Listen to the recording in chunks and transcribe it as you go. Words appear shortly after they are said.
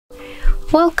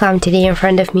Welcome, today in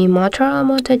front of me Motorola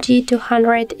Moto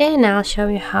G200, and I'll show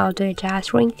you how to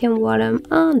adjust ringtone volume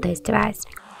on this device.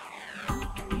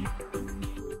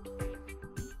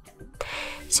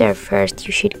 So first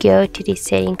you should go to the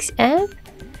settings app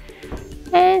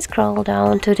and scroll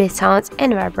down to the sounds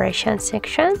and vibrations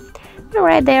section. And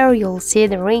right there you'll see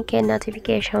the ringtone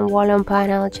notification volume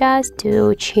panel. Just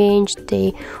to change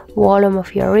the volume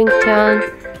of your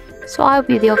ringtone, swipe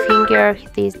with your finger,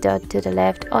 hit this dot to the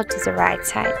left or to the right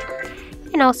side.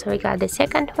 And also we got the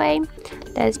second way.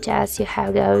 That's just you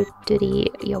have go to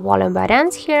your volume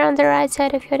buttons here on the right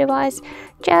side of your device.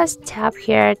 Just tap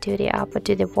here to the up or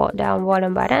to the down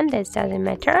volume button, that doesn't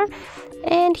matter.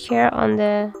 And here on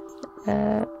the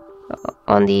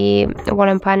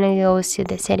volume panel you'll see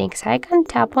the settings icon.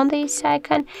 Tap on this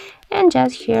icon and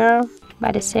just here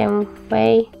by the same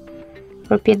way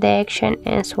repeat the action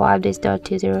and swipe this dot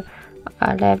to the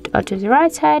left or to the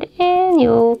right side, and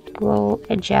you will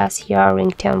adjust your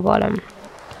ringtone volume.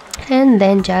 And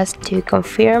then just to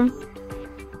confirm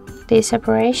this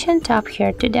operation, tap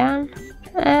here to down,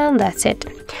 and that's it.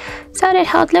 So that's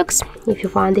how it looks. If you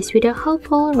found this video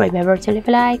helpful, remember to leave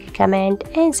a like, comment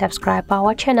and subscribe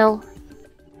our channel.